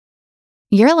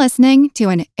You're listening to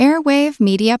an Airwave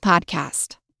Media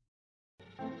Podcast.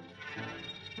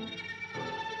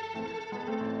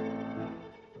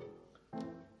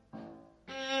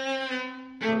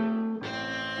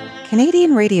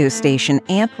 Canadian radio station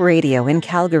Amp Radio in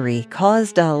Calgary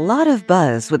caused a lot of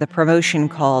buzz with a promotion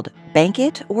called Bank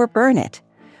It or Burn It,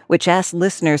 which asked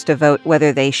listeners to vote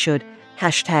whether they should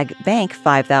 #bank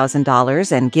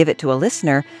 $5,000 and give it to a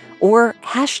listener or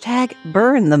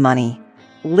 #burn the money,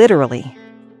 literally.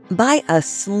 By a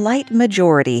slight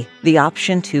majority, the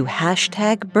option to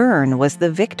 #burn was the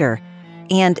victor,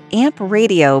 and Amp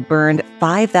Radio burned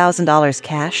 $5,000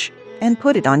 cash and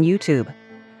put it on YouTube.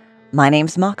 My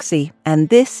name's Moxie, and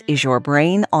this is your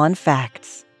Brain on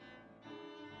Facts.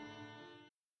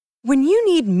 When you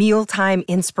need mealtime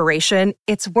inspiration,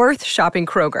 it's worth shopping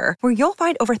Kroger, where you'll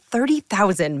find over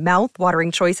 30,000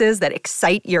 mouth-watering choices that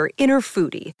excite your inner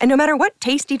foodie. And no matter what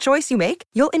tasty choice you make,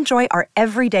 you'll enjoy our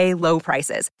everyday low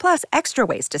prices, plus extra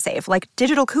ways to save, like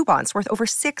digital coupons worth over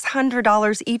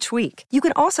 $600 each week. You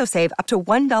can also save up to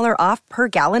 $1 off per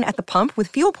gallon at the pump with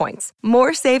fuel points.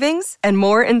 More savings and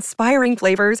more inspiring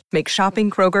flavors make shopping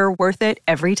Kroger worth it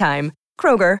every time.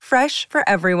 Kroger, fresh for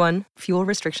everyone. Fuel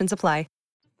restrictions apply.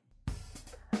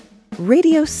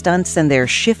 Radio stunts and their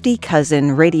shifty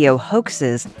cousin radio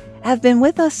hoaxes have been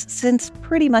with us since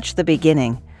pretty much the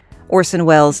beginning. Orson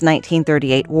Welles'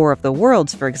 1938 War of the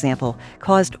Worlds, for example,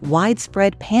 caused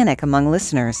widespread panic among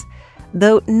listeners,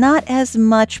 though not as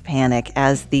much panic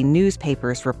as the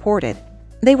newspapers reported.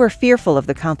 They were fearful of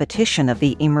the competition of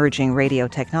the emerging radio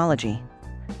technology.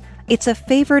 It's a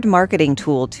favored marketing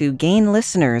tool to gain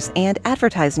listeners and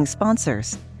advertising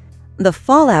sponsors. The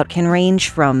fallout can range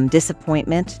from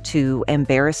disappointment to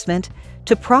embarrassment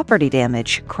to property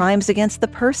damage, crimes against the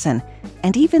person,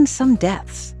 and even some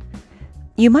deaths.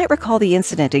 You might recall the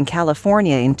incident in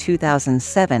California in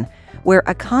 2007, where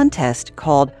a contest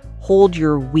called Hold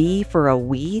Your Wee for a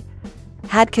Wee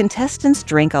had contestants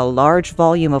drink a large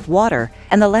volume of water,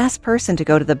 and the last person to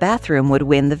go to the bathroom would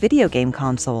win the video game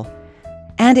console.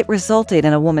 And it resulted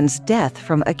in a woman's death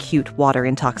from acute water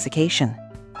intoxication.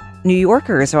 New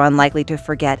Yorkers are unlikely to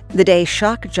forget the day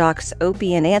shock jocks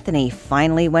Opie and Anthony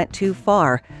finally went too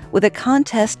far with a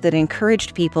contest that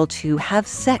encouraged people to have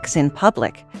sex in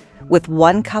public, with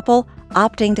one couple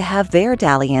opting to have their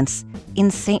dalliance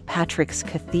in St. Patrick's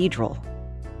Cathedral.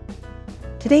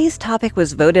 Today's topic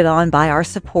was voted on by our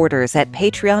supporters at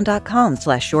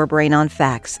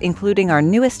patreon.com/yourbrainonfacts, including our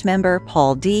newest member,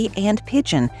 Paul D. and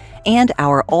Pigeon, and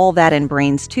our All That and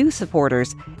Brains 2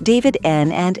 supporters, David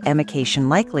N. and Emma Cation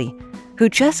Likely, who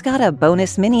just got a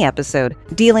bonus mini-episode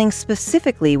dealing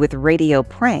specifically with radio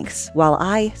pranks while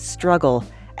I struggle,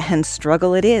 and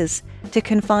struggle it is, to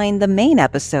confine the main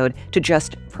episode to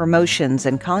just promotions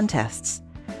and contests.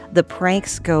 The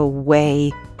pranks go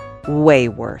way, way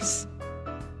worse.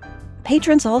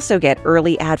 Patrons also get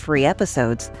early ad-free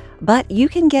episodes, but you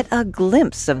can get a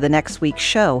glimpse of the next week's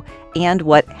show and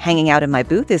what hanging out in my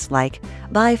booth is like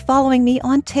by following me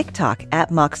on TikTok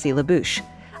at Moxie LaBouche.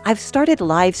 I've started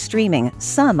live streaming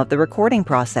some of the recording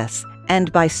process,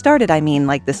 and by started I mean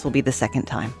like this will be the second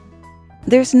time.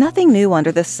 There's nothing new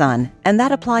under the sun, and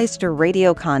that applies to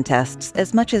radio contests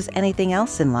as much as anything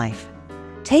else in life.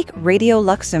 Take Radio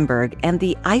Luxembourg and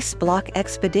the Ice Block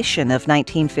Expedition of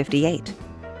 1958.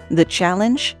 The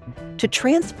challenge? To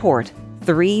transport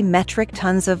 3 metric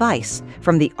tons of ice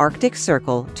from the Arctic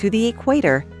Circle to the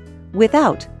equator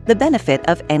without the benefit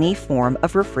of any form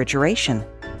of refrigeration.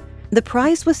 The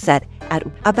prize was set at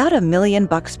about $1 million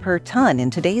per ton in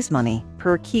today's money,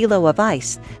 per kilo of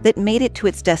ice that made it to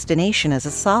its destination as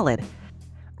a solid.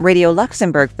 Radio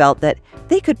Luxembourg felt that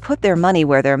they could put their money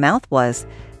where their mouth was,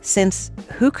 since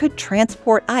who could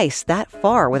transport ice that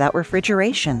far without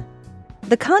refrigeration?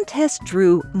 The contest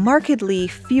drew markedly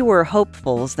fewer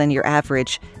hopefuls than your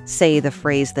average say the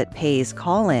phrase that pays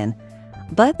call-in,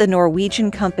 but the Norwegian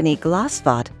company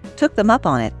Glasvat took them up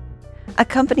on it, a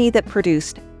company that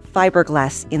produced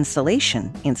fiberglass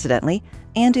insulation, incidentally,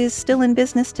 and is still in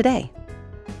business today.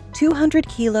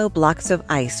 200-kilo blocks of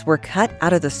ice were cut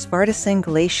out of the Svartesund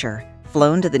Glacier,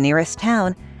 flown to the nearest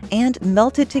town, and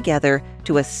melted together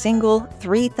to a single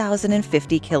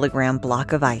 3,050-kilogram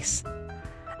block of ice.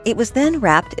 It was then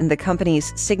wrapped in the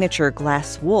company's signature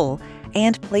glass wool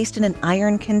and placed in an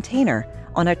iron container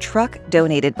on a truck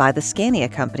donated by the Scania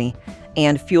company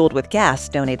and fueled with gas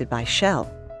donated by Shell.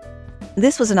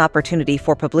 This was an opportunity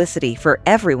for publicity for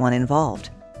everyone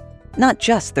involved, not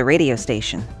just the radio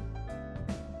station.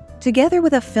 Together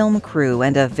with a film crew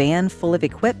and a van full of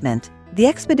equipment, the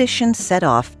expedition set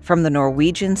off from the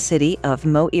Norwegian city of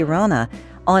Mo i Rana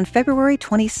on February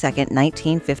 22,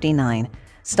 1959,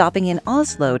 stopping in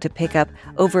Oslo to pick up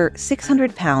over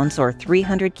 600 pounds or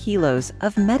 300 kilos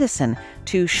of medicine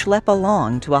to schlep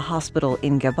along to a hospital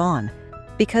in Gabon.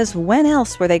 Because when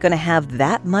else were they going to have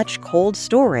that much cold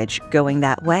storage going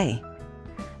that way?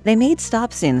 They made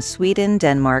stops in Sweden,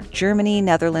 Denmark, Germany,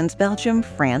 Netherlands, Belgium,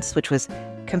 France, which was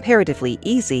comparatively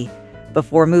easy,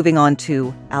 before moving on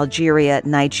to Algeria,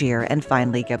 Niger, and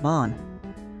finally Gabon.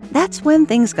 That's when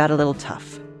things got a little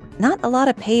tough. Not a lot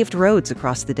of paved roads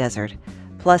across the desert.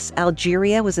 Plus,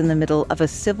 Algeria was in the middle of a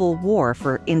civil war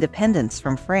for independence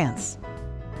from France.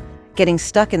 Getting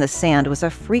stuck in the sand was a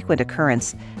frequent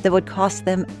occurrence that would cost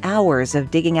them hours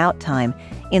of digging out time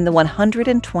in the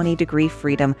 120-degree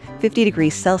freedom, 50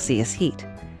 degrees Celsius heat.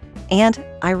 And,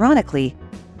 ironically,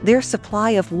 their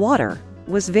supply of water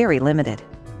was very limited.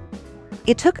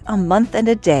 It took a month and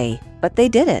a day, but they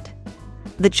did it.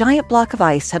 The giant block of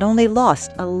ice had only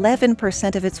lost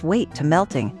 11% of its weight to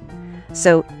melting.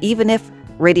 So even if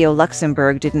Radio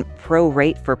Luxembourg didn't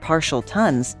prorate for partial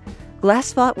tons,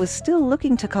 Glasvat was still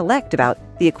looking to collect about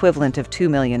the equivalent of $2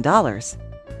 million.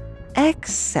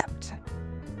 Except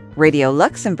Radio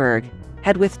Luxembourg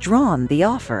had withdrawn the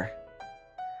offer.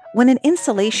 When an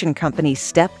insulation company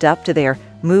stepped up to their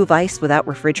Move Ice Without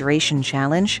Refrigeration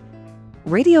challenge,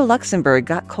 Radio Luxembourg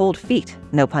got cold feet,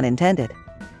 no pun intended.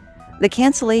 The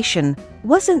cancellation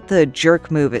wasn't the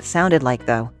jerk move it sounded like,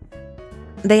 though.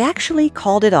 They actually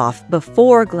called it off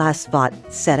before Glasvat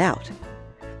set out.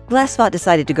 Glasvat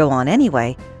decided to go on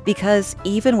anyway because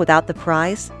even without the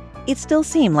prize, it still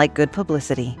seemed like good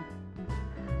publicity.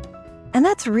 And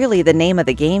that's really the name of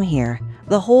the game here,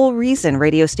 the whole reason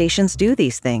radio stations do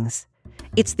these things.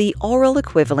 It's the oral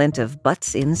equivalent of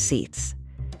butts in seats.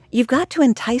 You've got to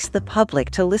entice the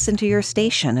public to listen to your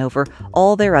station over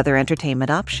all their other entertainment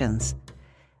options.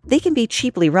 They can be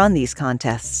cheaply run, these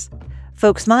contests.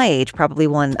 Folks my age probably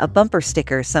won a bumper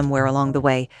sticker somewhere along the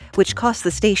way, which cost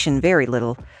the station very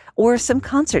little, or some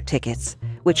concert tickets,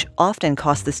 which often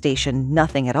cost the station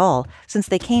nothing at all since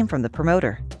they came from the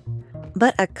promoter.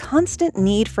 But a constant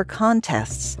need for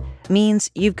contests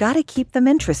means you've got to keep them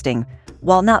interesting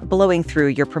while not blowing through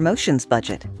your promotions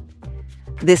budget.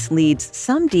 This leads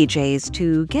some DJs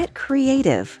to get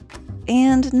creative,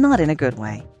 and not in a good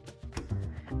way.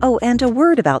 Oh, and a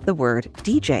word about the word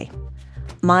DJ.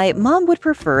 My mom would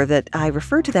prefer that I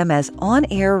refer to them as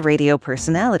on-air radio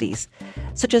personalities,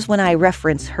 such as when I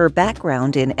reference her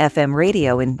background in FM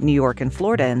radio in New York and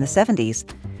Florida in the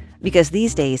 70s, because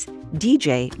these days,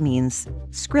 DJ means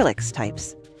Skrillex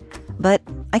types. But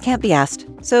I can't be asked,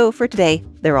 so for today,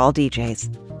 they're all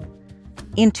DJs.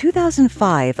 In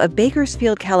 2005, a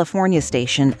Bakersfield, California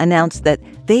station announced that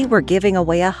they were giving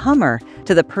away a Hummer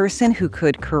to the person who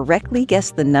could correctly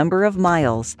guess the number of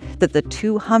miles that the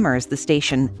two Hummers the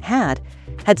station had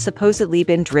supposedly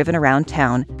been driven around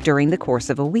town during the course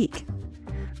of a week.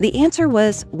 The answer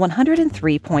was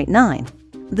 103.9,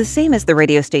 the same as the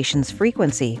radio station's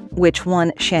frequency, which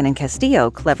one Shannon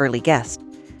Castillo cleverly guessed.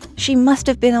 She must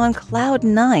have been on cloud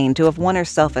nine to have won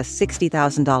herself a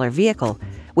 $60,000 vehicle,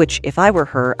 which, if I were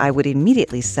her, I would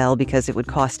immediately sell because it would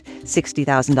cost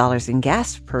 $60,000 in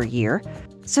gas per year.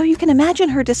 So you can imagine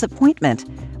her disappointment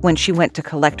when she went to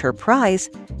collect her prize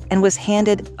and was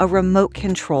handed a remote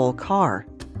control car.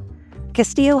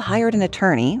 Castillo hired an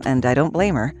attorney, and I don't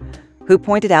blame her, who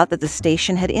pointed out that the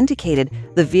station had indicated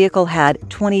the vehicle had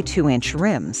 22-inch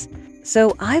rims.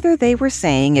 So either they were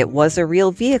saying it was a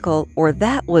real vehicle or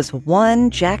that was one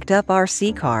jacked-up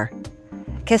RC car.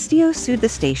 Castillo sued the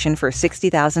station for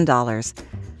 $60,000.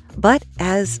 But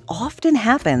as often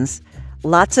happens,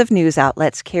 lots of news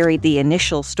outlets carried the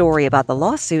initial story about the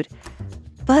lawsuit,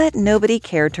 but nobody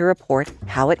cared to report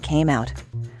how it came out.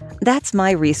 That's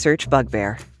my research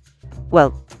bugbear.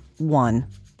 Well, one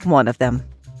of them.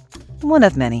 One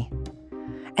of many.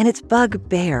 And it's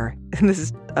bugbear. This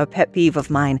is a pet peeve of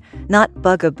mine, not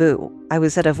bugaboo. I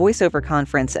was at a voiceover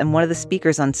conference and one of the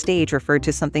speakers on stage referred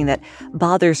to something that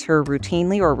bothers her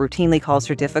routinely or routinely causes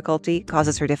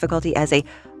her difficulty as a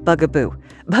bugaboo.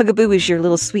 Bugaboo is your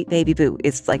little sweet baby boo.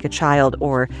 It's like a child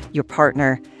or your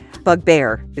partner.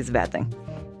 Bugbear is a bad thing.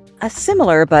 A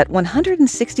similar but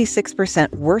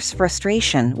 166% worse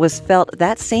frustration was felt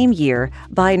that same year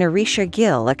by Narisha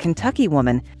Gill, a Kentucky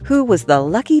woman who was the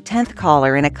lucky 10th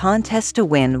caller in a contest to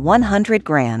win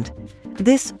 $100,000.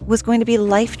 This was going to be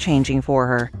life-changing for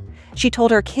her. She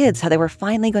told her kids how they were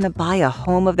finally going to buy a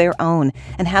home of their own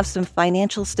and have some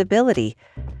financial stability.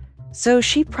 So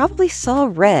she probably saw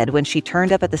red when she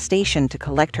turned up at the station to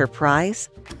collect her prize,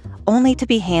 only to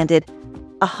be handed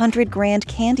a $100,000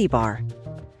 candy bar.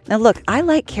 Now look, I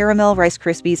like caramel Rice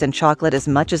Krispies and chocolate as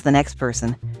much as the next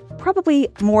person, probably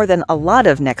more than a lot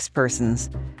of next persons.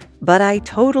 But I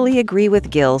totally agree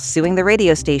with Gil suing the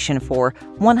radio station for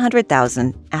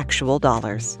 $100,000 actual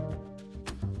dollars.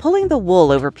 Pulling the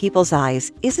wool over people's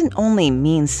eyes isn't only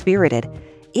mean-spirited,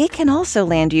 it can also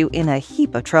land you in a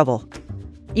heap of trouble.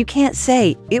 You can't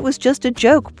say, "It was just a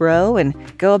joke, bro," and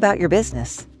go about your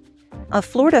business. A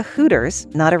Florida Hooters,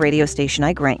 not a radio station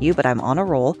I grant you, but I'm on a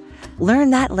roll,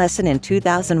 learned that lesson in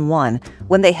 2001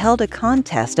 when they held a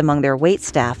contest among their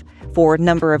waitstaff for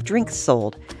number of drinks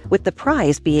sold, with the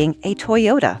prize being a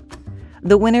Toyota.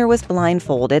 The winner was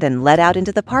blindfolded and led out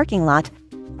into the parking lot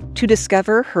to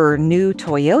discover her new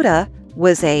Toyota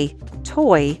was a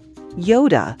toy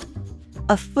Yoda,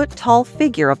 a foot-tall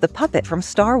figure of the puppet from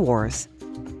Star Wars.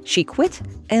 She quit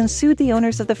and sued the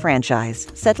owners of the franchise,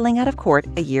 settling out of court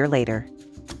a year later.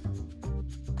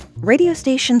 Radio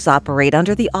stations operate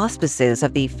under the auspices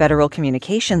of the Federal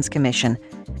Communications Commission,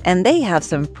 and they have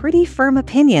some pretty firm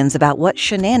opinions about what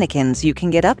shenanigans you can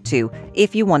get up to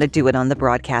if you want to do it on the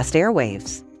broadcast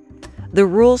airwaves. The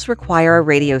rules require a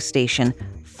radio station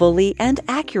fully and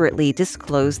accurately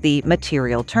disclose the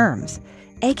material terms,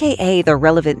 aka the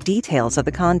relevant details of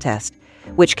the contest,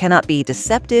 which cannot be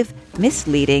deceptive,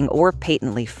 misleading, or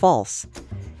patently false,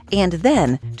 and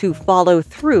then to follow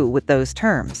through with those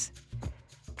terms.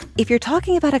 If you're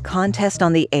talking about a contest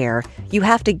on the air, you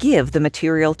have to give the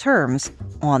material terms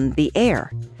on the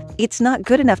air. It's not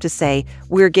good enough to say,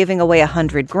 "We're giving away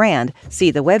 $100,000,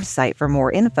 see the website for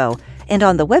more info," and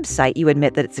on the website you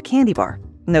admit that it's a candy bar.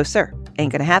 No, sir.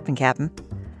 Ain't gonna happen, Captain.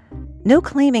 No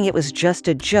claiming it was just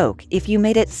a joke if you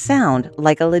made it sound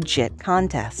like a legit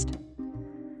contest.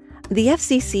 The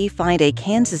FCC fined a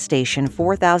Kansas station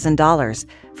 $4,000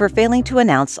 for failing to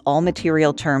announce all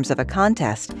material terms of a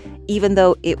contest, even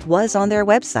though it was on their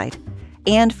website,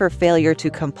 and for failure to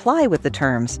comply with the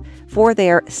terms for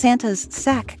their Santa's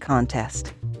Sack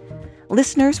contest.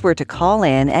 Listeners were to call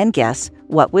in and guess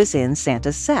what was in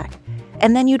Santa's sack,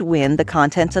 and then you'd win the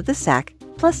contents of the sack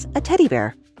plus a teddy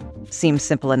bear. Seems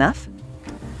simple enough.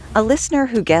 A listener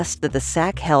who guessed that the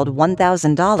sack held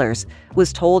 $1,000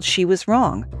 was told she was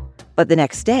wrong, but the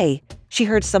next day, she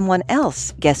heard someone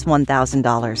else guess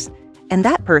 $1,000, and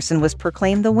that person was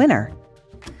proclaimed the winner.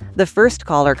 The first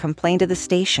caller complained to the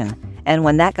station, and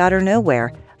when that got her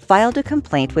nowhere, filed a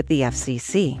complaint with the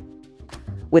FCC.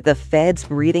 With the feds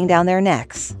breathing down their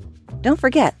necks. Don't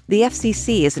forget, the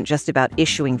FCC isn't just about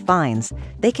issuing fines.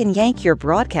 They can yank your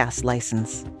broadcast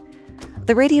license.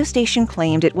 The radio station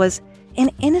claimed it was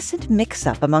an innocent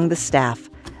mix-up among the staff,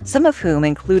 some of whom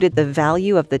included the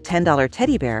value of the $10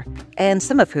 teddy bear, and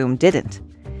some of whom didn't,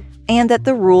 and that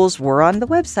the rules were on the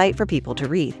website for people to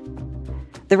read.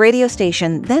 The radio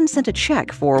station then sent a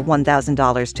check for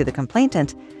 $1,000 to the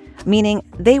complainant, meaning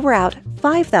they were out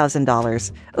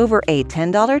 $5,000 over a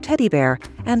 $10 teddy bear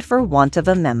and for want of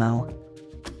a memo.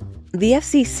 The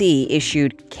FCC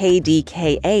issued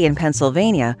KDKA in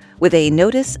Pennsylvania with a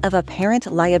Notice of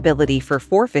Apparent Liability for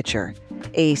Forfeiture,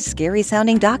 a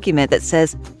scary-sounding document that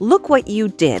says, "Look what you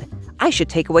did. I should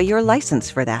take away your license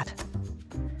for that."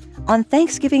 On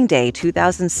Thanksgiving Day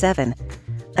 2007,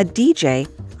 a DJ,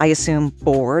 I assume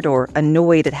bored or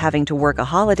annoyed at having to work a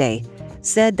holiday,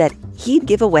 said that he'd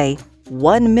give away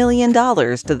 $1 million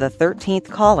to the 13th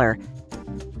caller,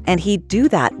 and he'd do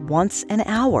that once an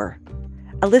hour.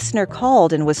 A listener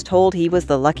called and was told he was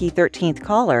the lucky 13th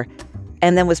caller,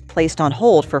 and then was placed on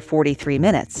hold for 43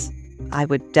 minutes. I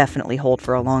would definitely hold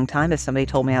for a long time if somebody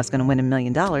told me I was going to win $1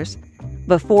 million,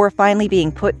 before finally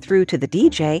being put through to the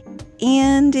DJ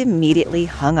and immediately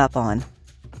hung up on.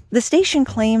 The station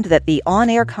claimed that the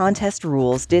on-air contest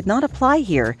rules did not apply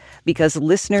here because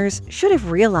listeners should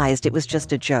have realized it was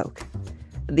just a joke.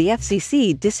 The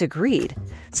FCC disagreed,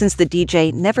 since the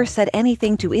DJ never said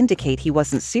anything to indicate he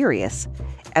wasn't serious,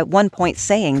 at one point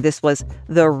saying this was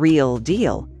the real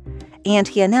deal, and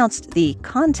he announced the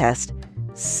contest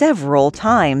several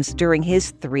times during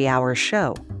his 3-hour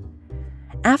show.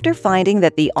 After finding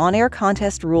that the on-air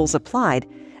contest rules applied,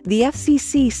 the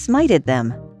FCC smited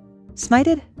them.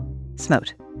 Smited?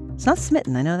 Smote. It's not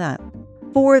smitten, I know that.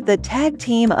 For the tag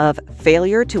team of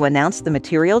failure to announce the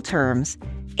material terms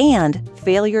and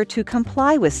failure to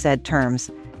comply with said terms,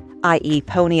 i.e.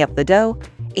 pony up the dough,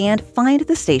 and fined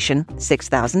the station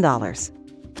 $6,000.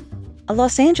 A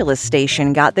Los Angeles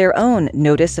station got their own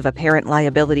Notice of Apparent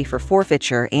Liability for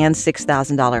Forfeiture and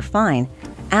 $6,000 fine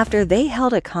after they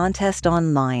held a contest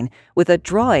online with a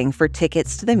drawing for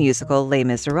tickets to the musical Les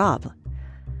Miserables.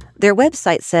 Their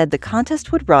website said the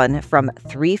contest would run from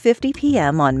 3:50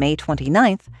 p.m. on May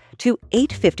 29th to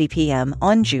 8:50 p.m.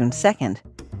 on June 2nd.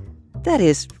 That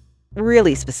is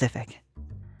really specific.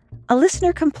 A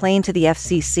listener complained to the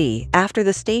FCC after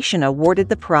the station awarded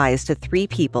the prize to 3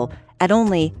 people at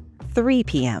only 3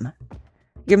 p.m.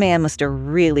 Your man must have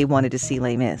really wanted to see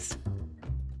Les Mis.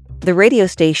 The radio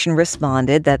station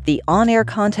responded that the on-air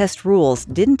contest rules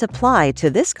didn't apply to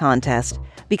this contest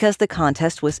because the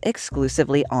contest was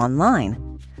exclusively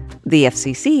online. The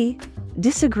FCC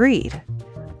disagreed.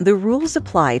 The rules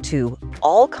apply to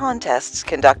all contests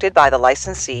conducted by the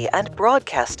licensee and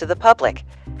broadcast to the public.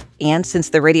 And since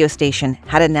the radio station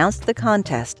had announced the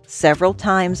contest several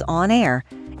times on air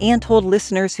and told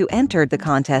listeners who entered the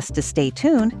contest to stay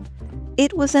tuned,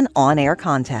 it was an on-air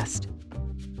contest.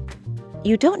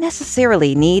 You don't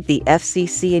necessarily need the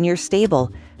FCC in your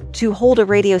stable to hold a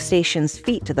radio station's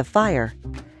feet to the fire.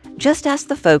 Just ask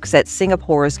the folks at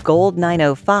Singapore's Gold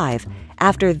 905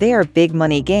 after their big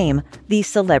money game, the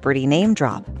Celebrity Name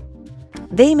Drop.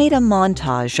 They made a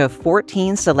montage of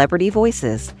 14 celebrity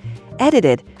voices,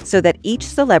 edited so that each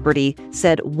celebrity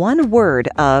said one word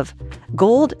of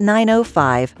Gold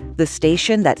 905, the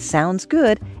station that sounds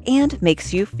good and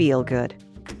makes you feel good.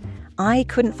 I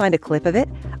couldn't find a clip of it,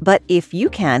 but if you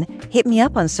can, hit me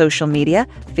up on social media,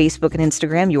 Facebook and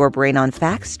Instagram, Your Brain on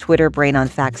Facts, Twitter, Brain on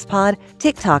Facts Pod,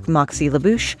 TikTok, Moxie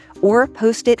LaBouche, or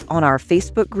post it on our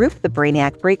Facebook group, The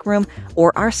Brainiac Break Room,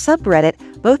 or our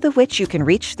subreddit, both of which you can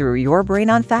reach through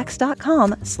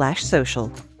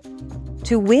yourbrainonfacts.com/social.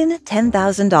 To win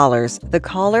 $10,000, the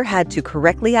caller had to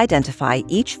correctly identify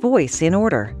each voice in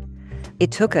order. It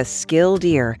took a skilled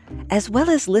ear, as well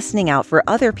as listening out for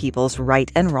other people's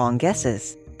right and wrong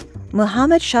guesses.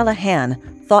 Muhammad Shalahan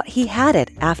thought he had it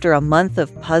after a month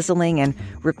of puzzling and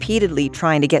repeatedly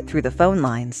trying to get through the phone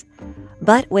lines.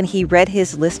 But when he read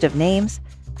his list of names,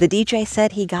 the DJ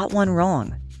said he got one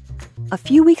wrong. A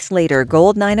few weeks later,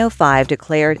 Gold 905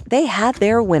 declared they had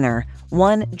their winner,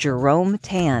 one Jerome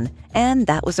Tan, and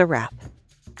that was a wrap.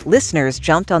 Listeners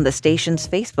jumped on the station's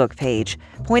Facebook page,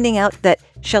 pointing out that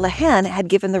Shalahan had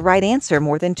given the right answer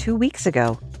more than 2 weeks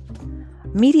ago.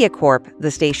 MediaCorp,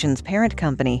 the station's parent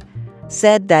company,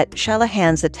 said that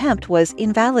Shalahan's attempt was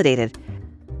invalidated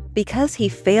because he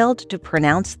failed to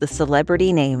pronounce the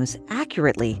celebrity names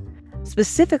accurately,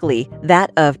 specifically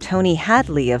that of Tony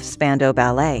Hadley of Spandau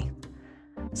Ballet.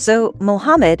 So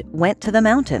Mohammed went to the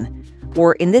mountain,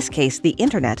 or in this case the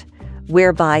internet,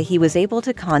 whereby he was able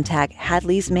to contact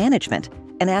Hadley's management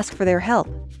and ask for their help.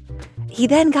 He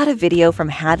then got a video from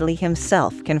Hadley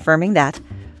himself confirming that,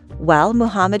 while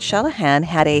Muhammad Shalahan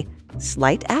had a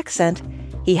slight accent,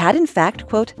 he had in fact,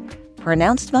 quote,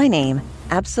 pronounced my name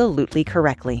absolutely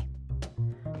correctly.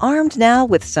 Armed now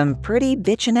with some pretty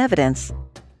bitchin' evidence,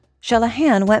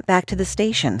 Shalahan went back to the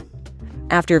station.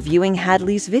 After viewing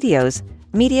Hadley's videos,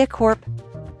 MediaCorp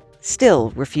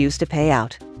still refused to pay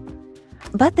out.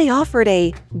 But they offered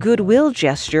a goodwill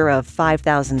gesture of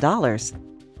 $5,000.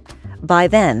 By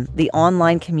then, the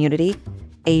online community,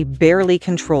 a barely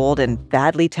controlled and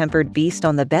badly tempered beast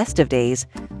on the best of days,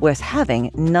 was having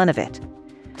none of it,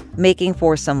 making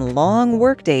for some long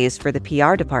work days for the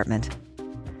PR department.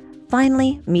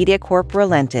 Finally, MediaCorp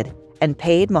relented and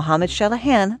paid Mohammed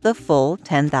Shalahan the full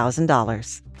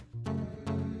 $10,000.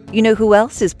 You know who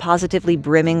else is positively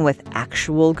brimming with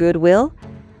actual goodwill?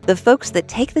 The folks that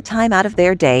take the time out of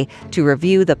their day to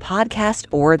review the podcast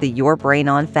or the Your Brain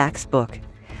on Facts book.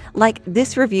 Like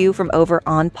this review from over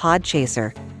on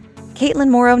Podchaser. Caitlin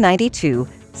Morrow 92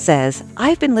 says,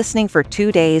 I've been listening for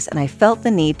 2 days and I felt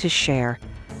the need to share.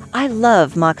 I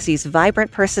love Moxie's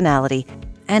vibrant personality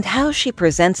and how she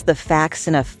presents the facts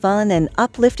in a fun and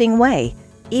uplifting way,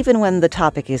 even when the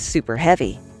topic is super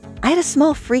heavy. I had a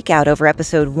small freak out over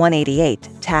episode 188,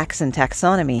 Tax and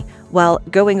Taxonomy, while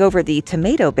going over the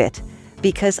tomato bit,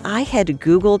 because I had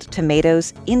Googled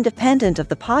tomatoes independent of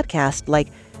the podcast like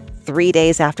 3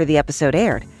 days after the episode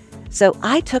aired. So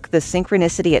I took the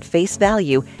synchronicity at face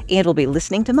value and will be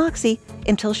listening to Moxie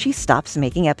until she stops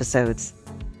making episodes.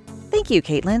 Thank you,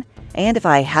 Caitlin. And if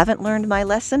I haven't learned my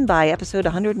lesson by episode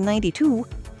 192,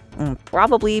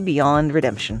 probably beyond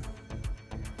redemption.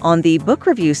 On the book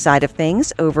review side of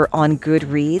things, over on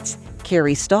Goodreads,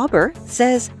 Carrie Stauber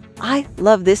says, I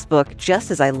love this book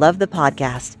just as I love the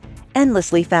podcast.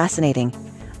 Endlessly fascinating.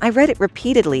 I read it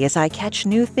repeatedly as I catch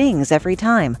new things every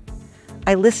time.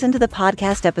 I listen to the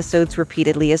podcast episodes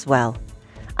repeatedly as well.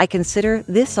 I consider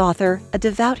this author a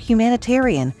devout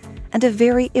humanitarian and a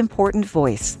very important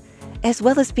voice, as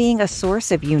well as being a source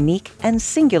of unique and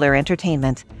singular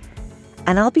entertainment.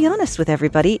 And I'll be honest with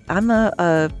everybody, I'm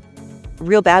a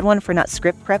real bad one for not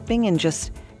script prepping and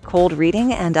just cold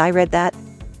reading, and I read that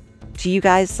to you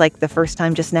guys like the first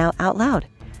time just now out loud.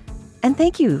 And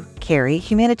thank you, Carrie.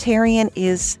 Humanitarian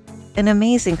is an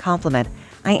amazing compliment.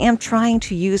 I am trying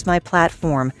to use my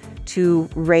platform to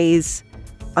raise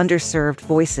underserved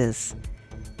voices.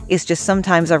 It's just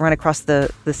sometimes I run across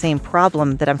the same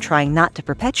problem that I'm trying not to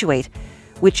perpetuate,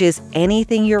 which is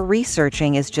anything you're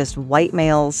researching is just white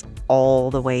males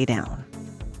all the way down.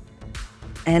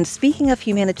 And speaking of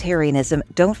humanitarianism,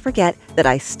 don't forget that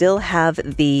I still have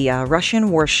the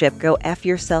Russian warship Go F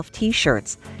Yourself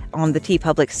t-shirts on the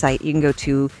TeePublic site. You can go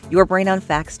to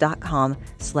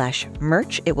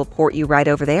yourbrainonfacts.com/merch. It will port you right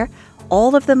over there.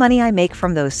 All of the money I make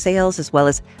from those sales, as well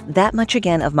as that much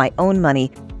again of my own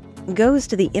money, goes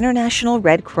to the International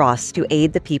Red Cross to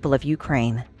aid the people of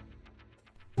Ukraine.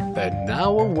 And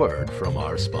now a word from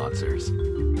our sponsors.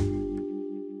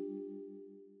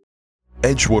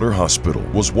 Edgewater Hospital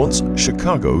was once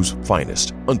Chicago's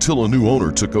finest until a new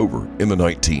owner took over in the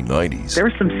 1990s. There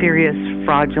were some serious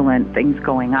fraudulent things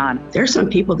going on. There's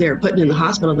some people they're putting in the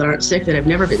hospital that aren't sick, that have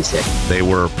never been sick. They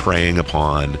were preying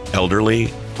upon elderly,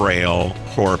 frail,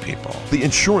 poor people. The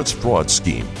insurance fraud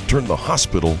scheme turned the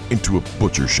hospital into a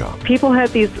butcher shop. People had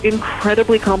these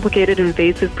incredibly complicated,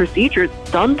 invasive procedures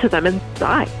done to them and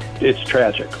died. It's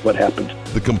tragic what happened.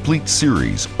 The complete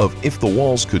series of If the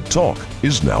Walls Could Talk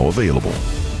is now available.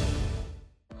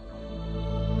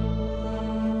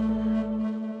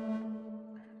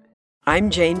 I'm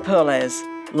Jane Perlez,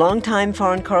 longtime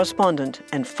foreign correspondent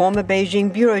and former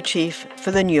Beijing bureau chief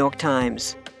for the New York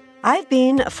Times. I've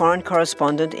been a foreign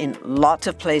correspondent in lots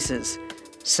of places: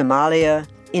 Somalia,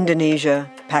 Indonesia,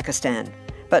 Pakistan,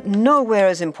 but nowhere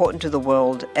as important to the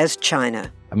world as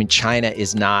China. I mean, China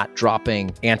is not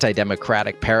dropping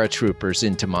anti-democratic paratroopers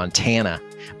into Montana.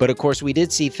 But of course, we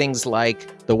did see things like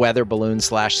the weather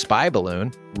balloon/spy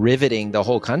balloon riveting the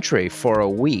whole country for a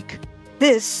week.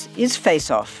 This is Face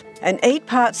Off, an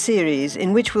 8-part series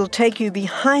in which we'll take you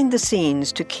behind the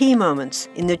scenes to key moments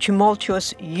in the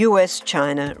tumultuous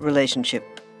U.S.-China relationship.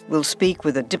 We'll speak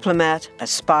with a diplomat, a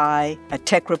spy, a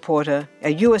tech reporter,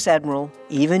 a U.S. admiral,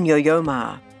 even Yo-Yo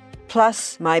Ma.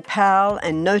 Plus, my pal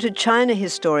and noted China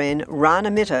historian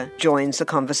Rana Mitter joins the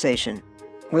conversation.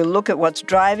 We'll look at what's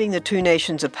driving the two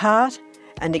nations apart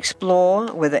and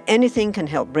explore whether anything can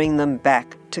help bring them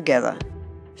back together.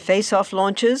 Face Off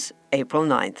launches April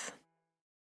 9th.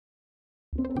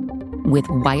 With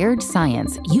Wired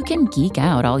Science, you can geek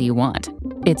out all you want.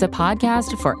 It's a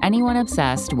podcast for anyone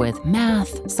obsessed with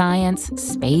math, science,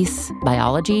 space,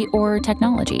 biology, or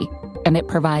technology. And it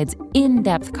provides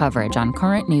in-depth coverage on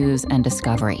current news and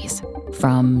discoveries.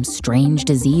 From strange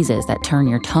diseases that turn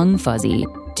your tongue fuzzy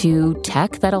to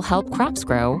tech that'll help crops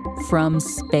grow from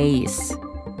space.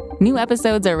 New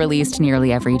episodes are released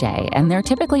nearly every day, and they're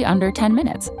typically under 10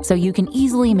 minutes, so you can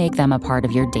easily make them a part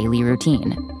of your daily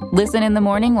routine. Listen in the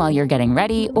morning while you're getting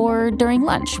ready, or during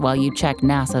lunch while you check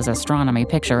NASA's astronomy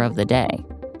picture of the day.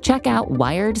 Check out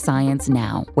Wired Science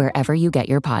now, wherever you get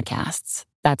your podcasts.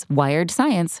 That's Wired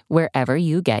Science, wherever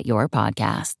you get your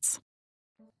podcasts.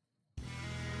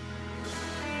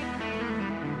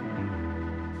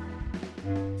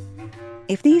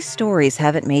 If these stories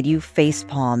haven't made you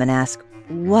facepalm and ask,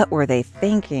 what were they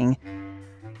thinking?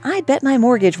 I bet my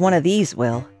mortgage one of these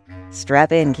will.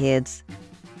 Strap in, kids.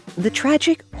 The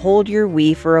tragic Hold Your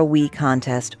Wee for a Wee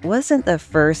contest wasn't the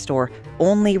first or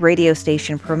only radio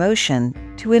station promotion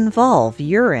to involve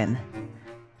urine.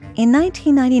 In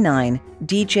 1999,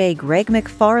 DJ Greg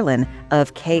McFarlane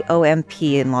of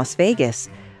KOMP in Las Vegas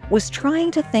was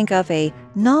trying to think of a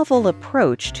novel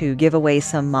approach to give away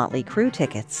some Motley Crue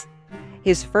tickets.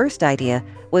 His first idea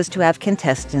was to have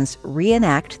contestants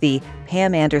reenact the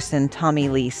Pam Anderson-Tommy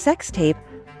Lee sex tape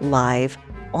live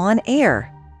on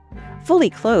air.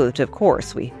 Fully clothed, of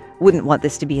course. We wouldn't want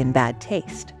this to be in bad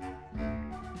taste.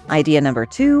 Idea number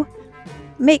 2,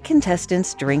 make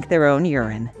contestants drink their own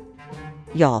urine.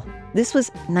 Y'all, this was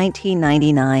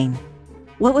 1999.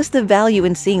 What was the value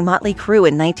in seeing Motley Crue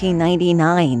in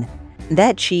 1999?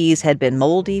 That cheese had been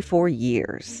moldy for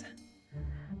years.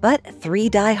 But 3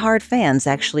 diehard fans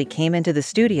actually came into the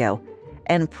studio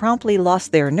and promptly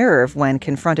lost their nerve when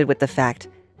confronted with the fact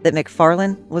that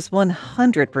McFarlane was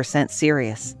 100%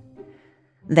 serious.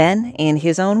 Then, in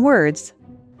his own words,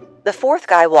 the 4th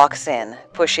guy walks in,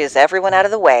 pushes everyone out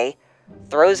of the way,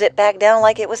 throws it back down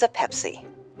like it was a Pepsi.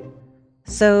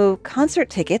 So,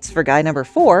 concert tickets for guy number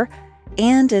 4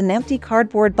 and an empty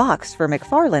cardboard box for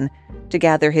McFarlane to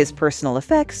gather his personal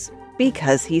effects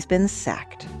because he's been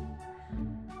sacked.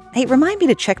 Hey, remind me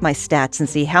to check my stats and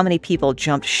see how many people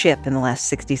jumped ship in the last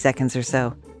 60 seconds or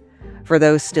so. For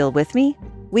those still with me,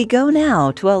 we go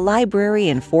now to a library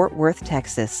in Fort Worth,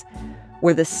 Texas,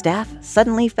 where the staff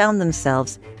suddenly found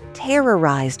themselves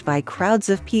terrorized by crowds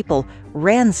of people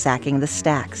ransacking the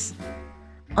stacks.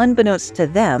 Unbeknownst to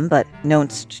them, but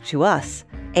knownst to us,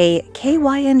 a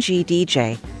KYNG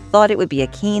DJ thought it would be a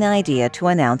keen idea to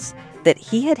announce that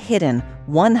he had hidden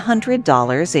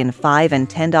 $100 in $5 and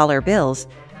 $10 bills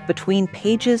between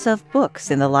pages of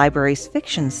books in the library's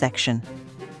fiction section.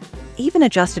 Even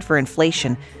adjusted for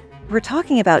inflation, we're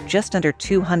talking about just under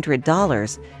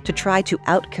 $200 to try to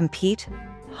outcompete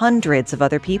hundreds of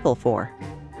other people for.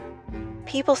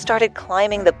 People started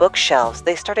climbing the bookshelves,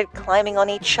 they started climbing on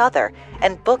each other,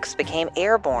 and books became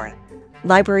airborne.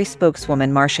 Library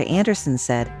spokeswoman Marcia Anderson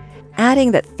said,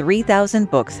 adding that 3,000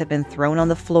 books had been thrown on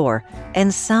the floor,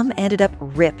 and some ended up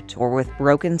ripped or with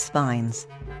broken spines.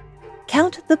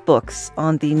 Count the books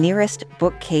on the nearest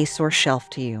bookcase or shelf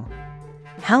to you.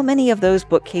 How many of those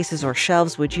bookcases or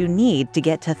shelves would you need to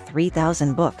get to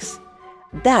 3,000 books?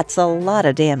 That's a lot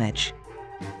of damage.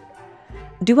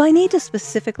 Do I need to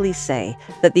specifically say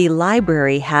that the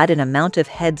library had an amount of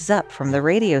heads up from the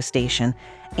radio station,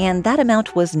 and that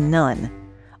amount was none?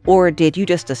 Or did you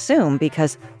just assume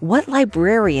because what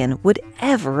librarian would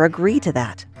ever agree to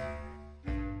that?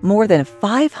 More than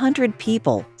 500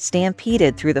 people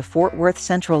stampeded through the Fort Worth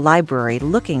Central Library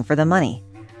looking for the money.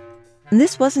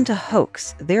 This wasn't a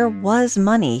hoax. There was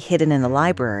money hidden in the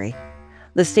library.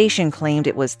 The station claimed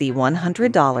it was the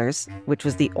 $100, which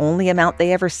was the only amount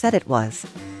they ever said it was,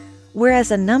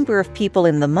 whereas a number of people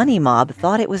in the money mob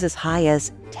thought it was as high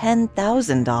as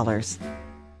 $10,000.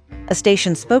 A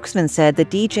station spokesman said the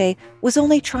DJ was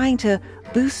only trying to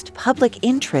boost public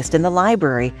interest in the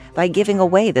library by giving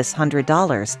away this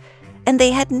 $100, and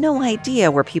they had no idea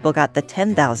where people got the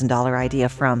 $10,000 idea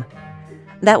from.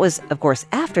 That was, of course,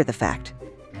 after the fact.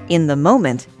 In the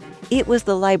moment, it was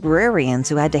the librarians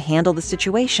who had to handle the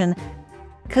situation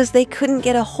because they couldn't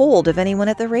get a hold of anyone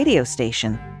at the radio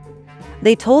station.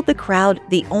 They told the crowd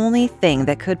the only thing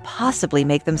that could possibly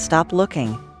make them stop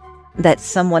looking, that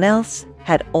someone else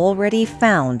had already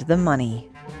found the money.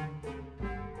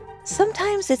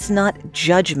 Sometimes it's not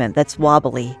judgment that's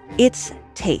wobbly, it's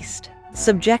taste,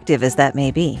 subjective as that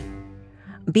may be.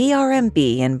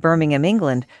 BRMB in Birmingham,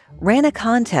 England, ran a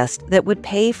contest that would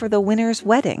pay for the winner's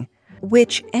wedding,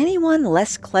 which anyone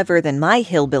less clever than my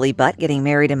hillbilly butt getting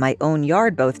married in my own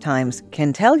yard both times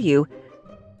can tell you,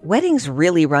 weddings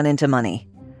really run into money.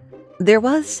 There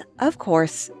was, of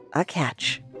course, a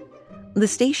catch. The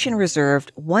station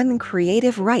reserved one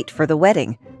creative right for the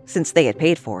wedding, since they had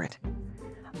paid for it.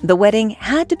 The wedding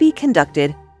had to be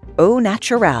conducted au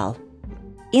naturel,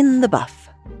 in the buff,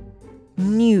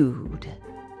 nude.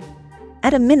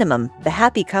 At a minimum, the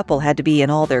happy couple had to be in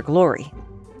all their glory.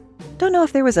 Don't know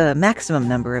if there was a maximum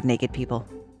number of naked people.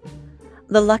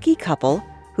 The lucky couple,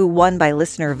 who won by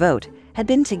listener vote, had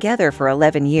been together for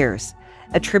 11 years,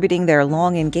 attributing their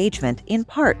long engagement in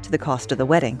part to the cost of the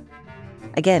wedding.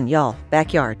 Again, y'all,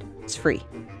 backyard, it's free.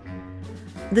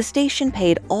 The station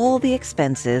paid all the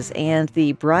expenses, and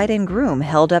the bride and groom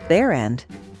held up their end,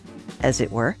 as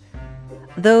it were,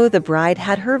 though the bride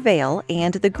had her veil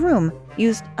and the groom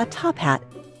used a top hat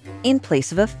in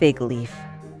place of a fig leaf.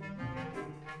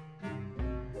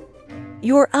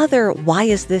 Your other why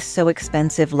is this so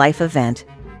expensive life event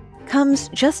comes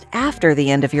just after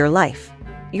the end of your life,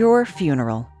 your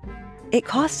funeral. It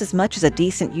costs as much as a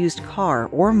decent used car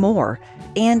or more,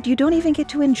 and you don't even get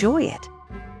to enjoy it.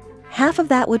 Half of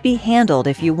that would be handled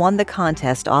if you won the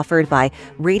contest offered by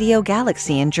Radio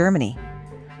Galaxy in Germany.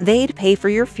 They'd pay for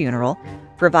your funeral,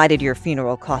 provided your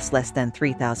funeral cost less than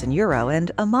 €3,000,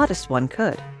 and a modest one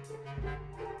could.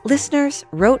 Listeners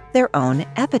wrote their own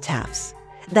epitaphs,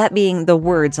 that being the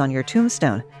words on your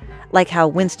tombstone, like how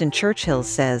Winston Churchill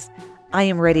says, "I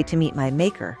am ready to meet my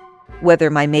maker. Whether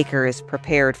my maker is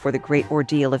prepared for the great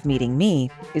ordeal of meeting me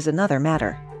is another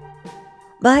matter."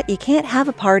 But you can't have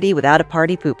a party without a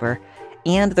party pooper,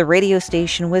 and the radio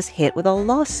station was hit with a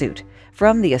lawsuit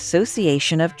from the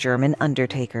Association of German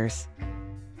Undertakers.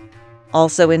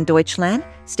 Also in Deutschland,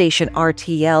 station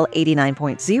RTL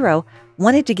 89.0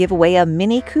 wanted to give away a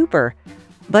Mini Cooper,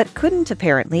 but couldn't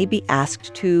apparently be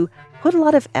asked to put a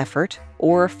lot of effort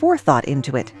or forethought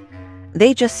into it.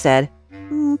 They just said,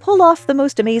 pull off the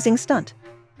most amazing stunt.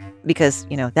 Because,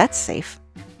 that's safe.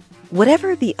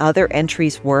 Whatever the other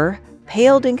entries were,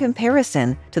 paled in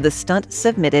comparison to the stunt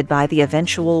submitted by the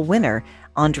eventual winner,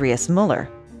 Andreas Muller.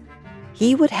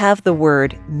 He would have the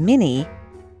word Mini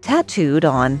tattooed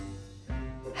on,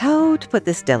 how to put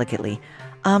this delicately,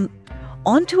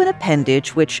 onto an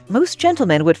appendage which most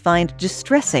gentlemen would find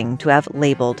distressing to have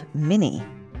labeled Mini.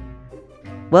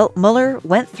 Well, Muller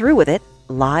went through with it,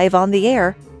 live on the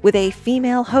air, with a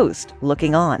female host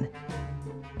looking on.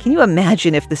 Can you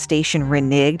imagine if the station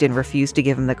reneged and refused to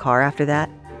give him the car after that?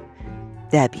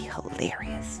 That'd be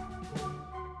hilarious.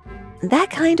 That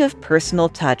kind of personal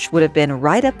touch would have been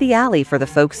right up the alley for the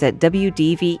folks at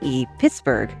WDVE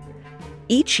Pittsburgh.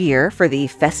 Each year for the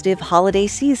festive holiday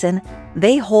season,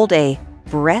 they hold a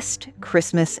Breast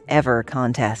Christmas Ever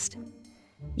contest.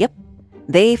 Yep,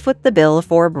 they foot the bill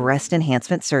for breast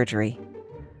enhancement surgery.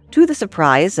 To the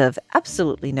surprise of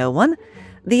absolutely no one,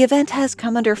 the event has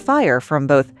come under fire from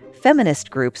both feminist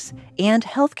groups and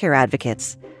healthcare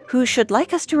advocates who should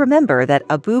like us to remember that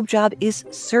a boob job is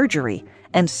surgery,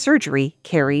 and surgery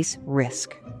carries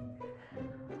risk.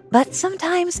 But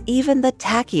sometimes even the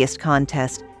tackiest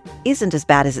contest isn't as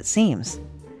bad as it seems.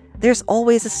 There's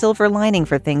always a silver lining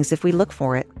for things if we look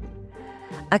for it.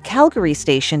 A Calgary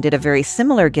station did a very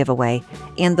similar giveaway,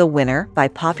 and the winner, by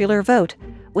popular vote,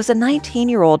 was a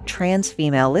 19-year-old trans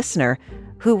female listener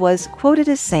who was quoted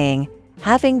as saying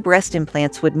having breast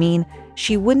implants would mean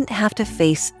she wouldn't have to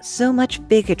face so much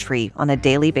bigotry on a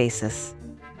daily basis.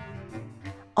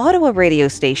 Ottawa radio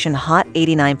station Hot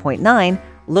 89.9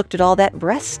 looked at all that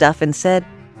breast stuff and said,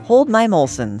 "Hold my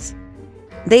Molsons."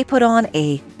 They put on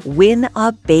a Win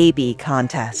a Baby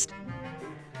contest.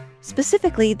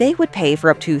 Specifically, they would pay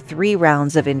for up to 3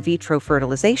 rounds of in vitro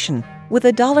fertilization with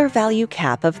a dollar value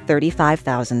cap of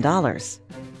 $35,000.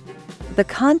 The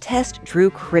contest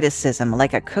drew criticism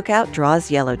like a cookout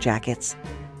draws yellow jackets,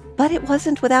 but it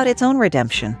wasn't without its own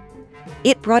redemption.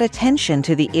 It brought attention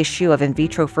to the issue of in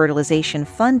vitro fertilization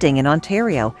funding in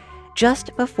Ontario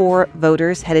just before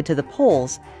voters headed to the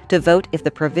polls to vote if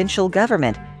the provincial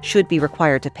government should be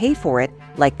required to pay for it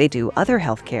like they do other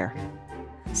health care.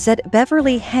 Said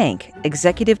Beverly Hank,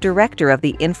 executive director of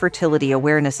the Infertility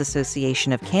Awareness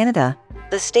Association of Canada,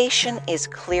 the station is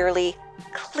clearly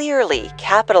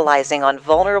capitalizing on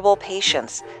vulnerable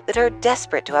patients that are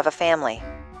desperate to have a family.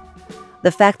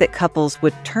 The fact that couples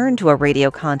would turn to a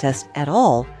radio contest at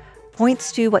all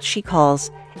points to what she calls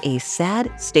a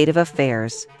sad state of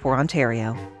affairs for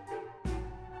Ontario.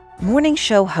 Morning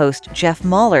show host Jeff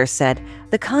Mahler said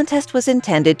the contest was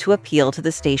intended to appeal to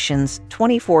the station's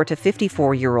 24 to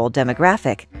 54-year-old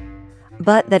demographic,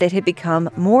 but that it had become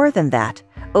more than that,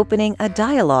 opening a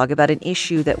dialogue about an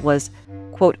issue that was,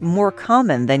 quote, more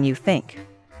common than you think.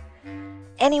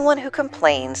 Anyone who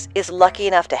complains is lucky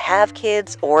enough to have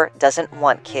kids or doesn't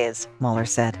want kids, Mahler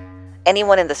said.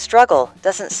 Anyone in the struggle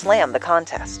doesn't slam the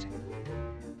contest.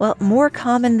 Well, more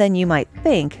common than you might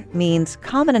think means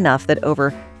common enough that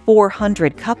over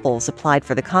 400 couples applied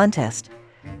for the contest,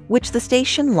 which the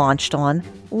station launched on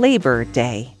Labor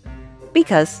Day.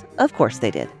 Because, of course, they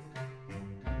did.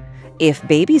 If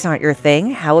babies aren't your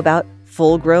thing, how about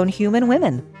full-grown human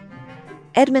women?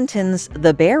 Edmonton's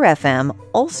The Bear FM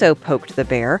also poked the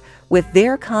bear with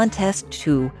their contest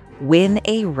to win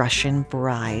a Russian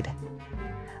bride.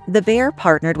 The Bear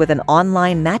partnered with an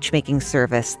online matchmaking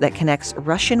service that connects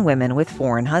Russian women with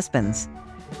foreign husbands.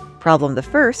 Problem the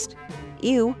first,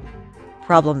 ew.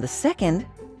 Problem the second,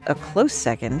 a close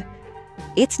second,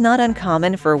 it's not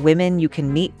uncommon for women you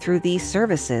can meet through these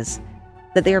services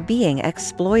that they are being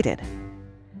exploited.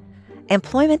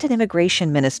 Employment and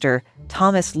Immigration Minister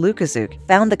Thomas Lukaszuk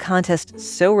found the contest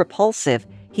so repulsive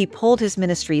he pulled his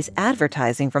ministry's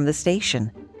advertising from the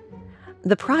station.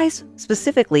 The prize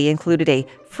specifically included a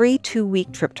free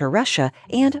 2-week trip to Russia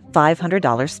and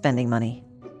 $500 spending money.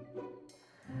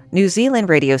 New Zealand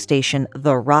radio station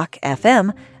The Rock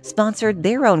FM sponsored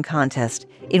their own contest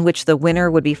in which the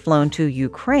winner would be flown to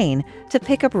Ukraine to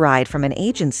pick a bride from an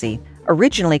agency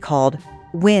originally called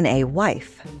Win a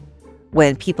Wife.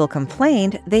 When people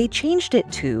complained, they changed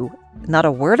it to, not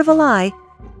a word of a lie,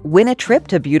 win a trip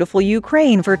to beautiful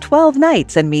Ukraine for 12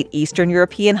 nights and meet Eastern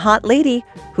European hot lady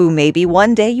who maybe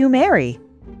one day you marry.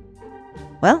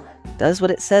 Well, does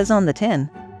what it says on the tin.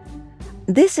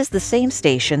 This is the same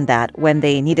station that, when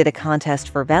they needed a contest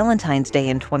for Valentine's Day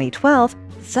in 2012,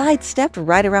 sidestepped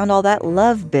right around all that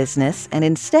love business and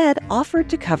instead offered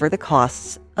to cover the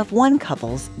costs of one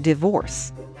couple's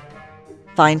divorce.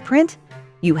 Fine print,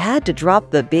 you had to drop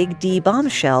the big D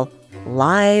bombshell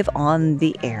live on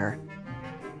the air.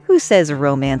 Who says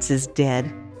romance is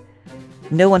dead?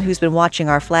 No one who's been watching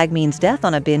Our Flag Means Death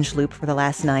on a binge loop for the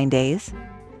last 9 days.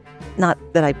 Not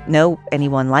that I know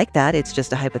anyone like that, it's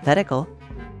just a hypothetical.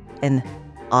 An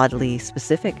oddly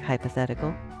specific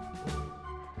hypothetical.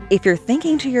 If you're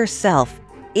thinking to yourself,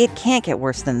 it can't get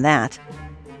worse than that,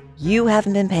 you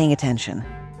haven't been paying attention.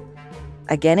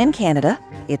 Again in Canada,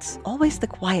 it's always the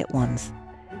quiet ones.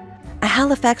 A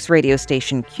Halifax radio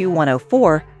station,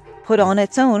 Q104, put on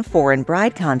its own foreign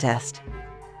bride contest.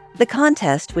 The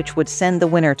contest, which would send the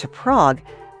winner to Prague,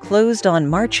 closed on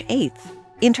March 8th,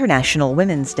 International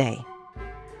Women's Day.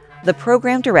 The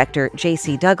program director,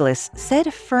 J.C. Douglas,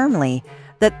 said firmly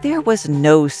that there was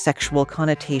no sexual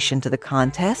connotation to the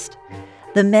contest,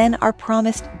 The men are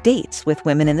promised dates with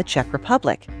women in the Czech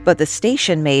Republic, but the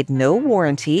station made no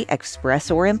warranty,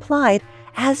 express or implied,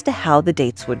 as to how the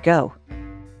dates would go.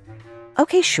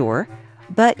 Okay, sure,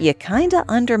 but you kinda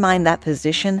undermine that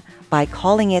position by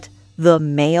calling it the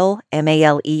male,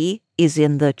 M-A-L-E, is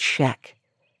in the Czech.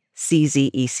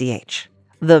 C-Z-E-C-H.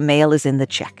 The male is in the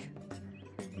Czech.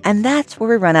 And that's where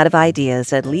we run out of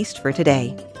ideas, at least for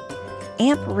today.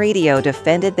 AMP Radio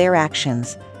defended their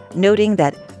actions, noting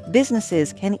that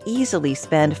businesses can easily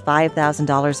spend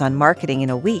 $5,000 on marketing in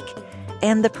a week,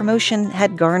 and the promotion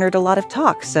had garnered a lot of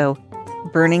talk, so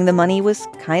burning the money was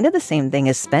kind of the same thing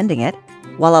as spending it.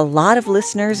 While a lot of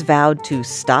listeners vowed to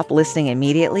stop listening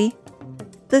immediately,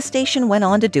 the station went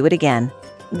on to do it again,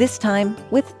 this time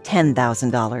with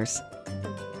 $10,000.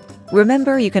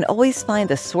 Remember, you can always find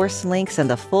the source links and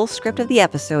the full script of the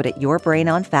episode at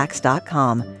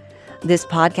yourbrainonfacts.com. This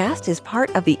podcast is part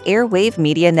of the Airwave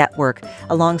Media Network,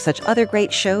 along such other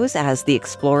great shows as The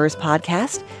Explorers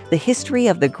Podcast, The History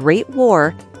of the Great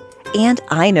War, and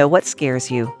I Know What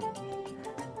Scares You.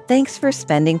 Thanks for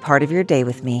spending part of your day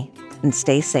with me, and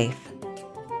stay safe.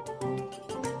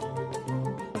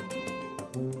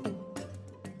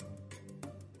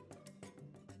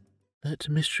 Let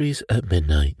Mysteries at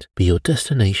Midnight be your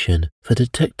destination for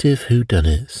detective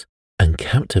whodunits and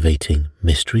captivating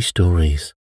mystery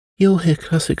stories. You'll hear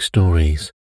classic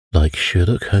stories like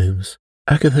Sherlock Holmes,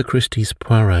 Agatha Christie's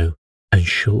Poirot, and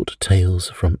short tales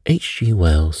from H.G.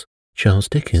 Wells, Charles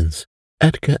Dickens,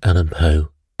 Edgar Allan Poe,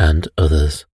 and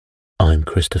others. I'm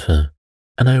Christopher,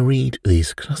 and I read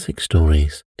these classic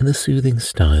stories in the soothing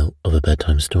style of a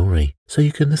bedtime story, so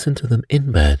you can listen to them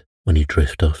in bed when you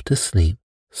drift off to sleep.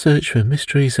 Search for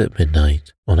Mysteries at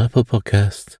Midnight on Apple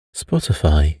Podcasts,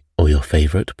 Spotify, or your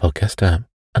favorite podcast app,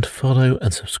 and follow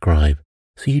and subscribe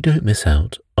so you don't miss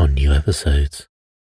out on new episodes.